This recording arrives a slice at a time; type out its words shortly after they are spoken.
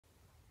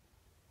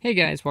Hey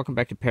guys, welcome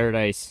back to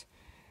Paradise.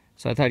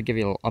 So I thought I'd give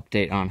you a little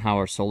update on how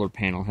our solar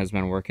panel has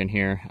been working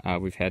here.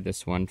 We've had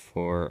this one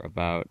for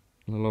about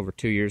a little over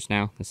 2 years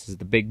now. This is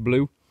the Big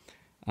Blue.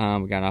 We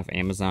got it off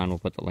Amazon. We'll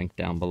put the link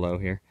down below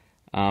here.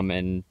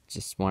 And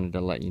just wanted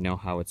to let you know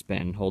how it's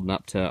been holding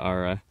up to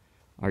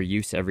our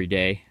use every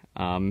day.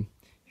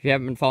 If you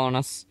haven't been following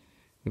us,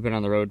 we've been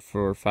on the road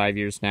for 5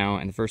 years now.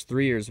 And the first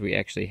 3 years we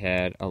actually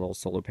had a little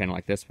solar panel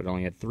like this, but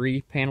only had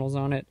 3 panels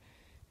on it.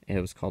 It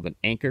was called an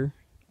Anker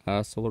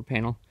solar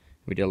panel.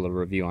 We did a little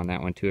review on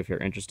that one too if you're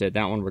interested.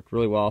 That one worked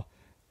really well,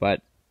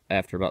 but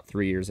after about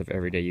 3 years of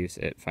everyday use,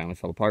 it finally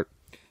fell apart.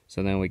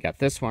 So then we got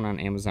this one on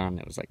Amazon.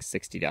 It was like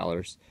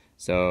 $60.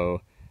 So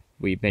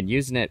we've been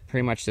using it.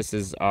 Pretty much this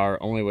is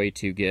our only way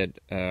to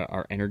get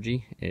our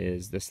energy,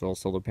 is this little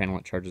solar panel.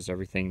 It charges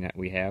everything that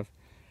we have.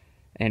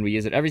 And we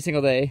use it every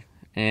single day.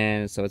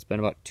 And so it's been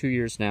about 2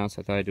 years now,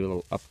 so I thought I'd do a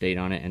little update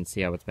on it and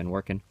see how it's been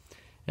working.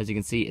 As you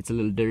can see, it's a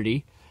little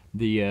dirty.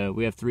 We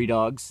have 3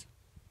 dogs.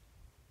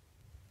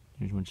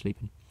 There's one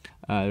sleeping.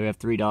 We have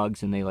 3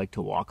 dogs, and they like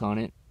to walk on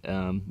it.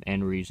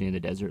 And we're usually in the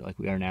desert like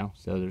we are now,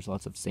 so there's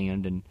lots of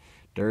sand and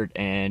dirt.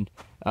 And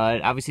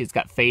obviously it's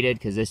got faded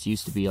because this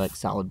used to be like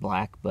solid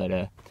black.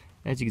 But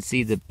as you can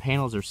see, the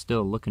panels are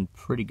still looking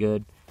pretty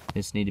good.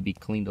 They just need to be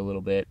cleaned a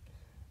little bit.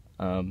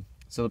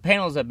 So the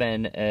panels have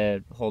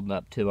been holding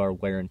up to our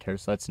wear and tear,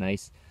 so that's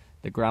nice.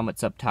 The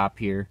grommets up top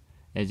here,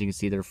 as you can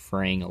see, they're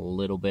fraying a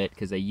little bit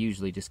because I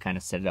usually just kind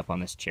of set it up on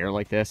this chair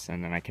like this,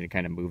 and then I can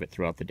kind of move it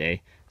throughout the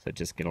day, so it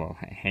just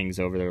hangs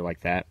over there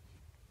like that.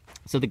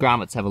 So the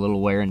grommets have a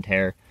little wear and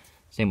tear.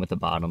 Same with the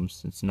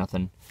bottoms. It's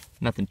nothing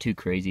too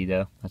crazy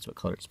though. That's what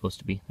color it's supposed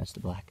to be. That's the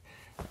black.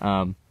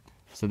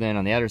 So then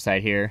on the other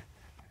side here,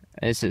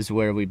 this is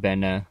where we've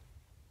been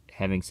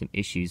having some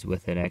issues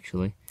with it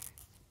actually.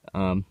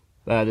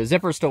 The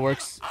zipper still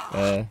works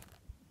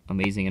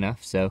amazing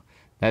enough, so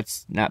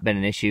that's not been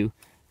an issue.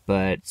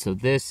 But so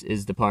this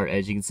is the part,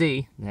 as you can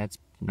see, that's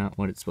not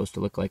what it's supposed to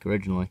look like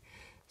originally.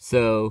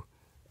 So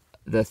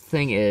the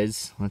thing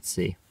is, let's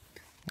see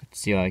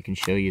how I can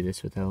show you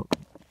this without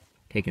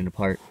taking it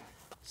apart.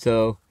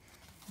 So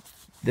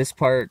this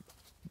part,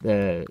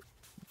 the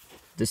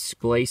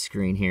display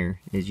screen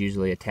here is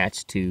usually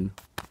attached to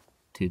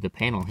the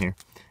panel here,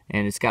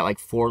 and it's got like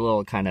 4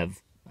 little kind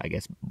of, I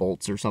guess,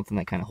 bolts or something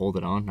that kind of hold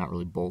it on. Not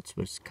really bolts,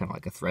 but it's kind of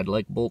like a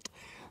thread-like bolt.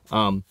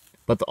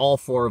 But all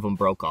 4 of them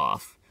broke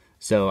off.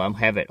 So I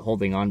have it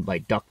holding on by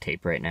duct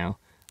tape right now.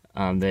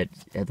 That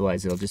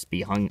otherwise it'll just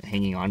be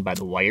hanging on by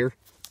the wire.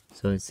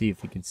 So let's see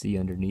if you can see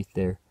underneath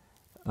there.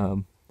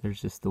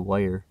 There's just the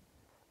wire.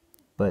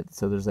 But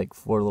so there's like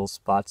 4 little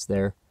spots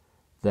there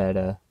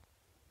that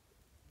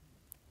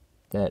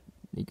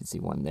you can see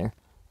one there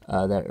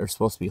that are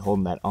supposed to be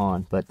holding that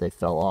on, but they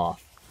fell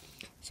off.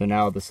 So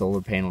now the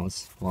solar panel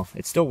is, well,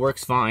 it still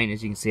works fine.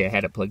 As you can see, I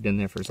had it plugged in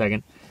there for a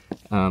second.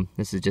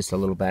 This is just a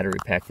little battery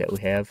pack that we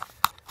have.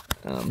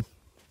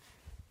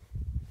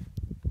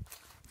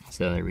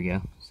 So there we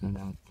go. So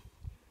now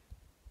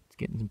it's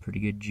getting some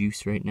pretty good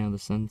juice right now. The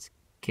sun's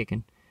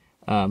kicking.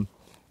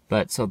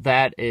 But so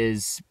that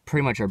is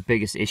pretty much our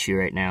biggest issue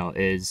right now,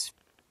 is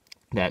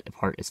that the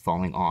part is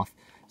falling off.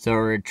 So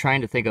we're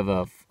trying to think of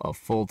a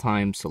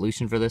full-time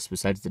solution for this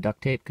besides the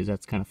duct tape, because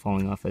that's kind of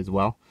falling off as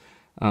well.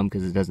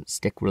 Because it doesn't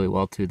stick really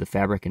well to the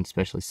fabric, and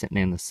especially sitting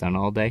in the sun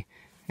all day.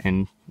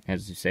 And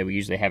as you say, we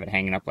usually have it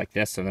hanging up like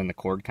this, so then the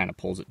cord kind of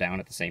pulls it down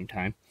at the same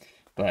time.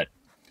 But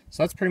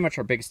so that's pretty much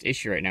our biggest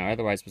issue right now.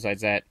 Otherwise,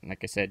 besides that,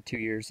 like I said, 2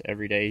 years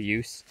everyday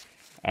use,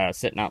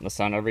 sitting out in the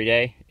sun every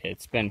day,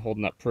 it's been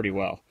holding up pretty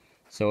well.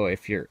 So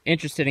if you're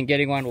interested in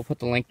getting one, we'll put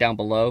the link down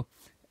below.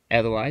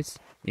 Otherwise,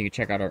 you can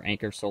check out our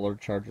Anker solar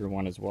charger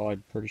one as well.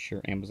 I'm pretty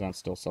sure Amazon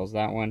still sells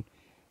that one.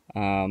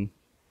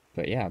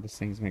 But yeah, this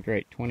thing's been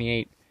great.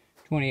 28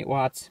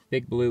 watts,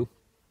 Big Blue.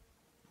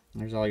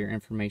 There's all your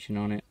information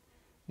on it.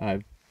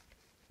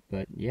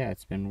 But yeah,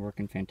 it's been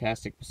working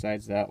fantastic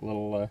besides that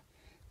little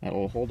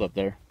hold up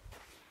there.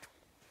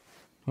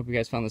 Hope you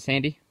guys found this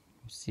handy.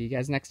 See you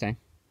guys next time.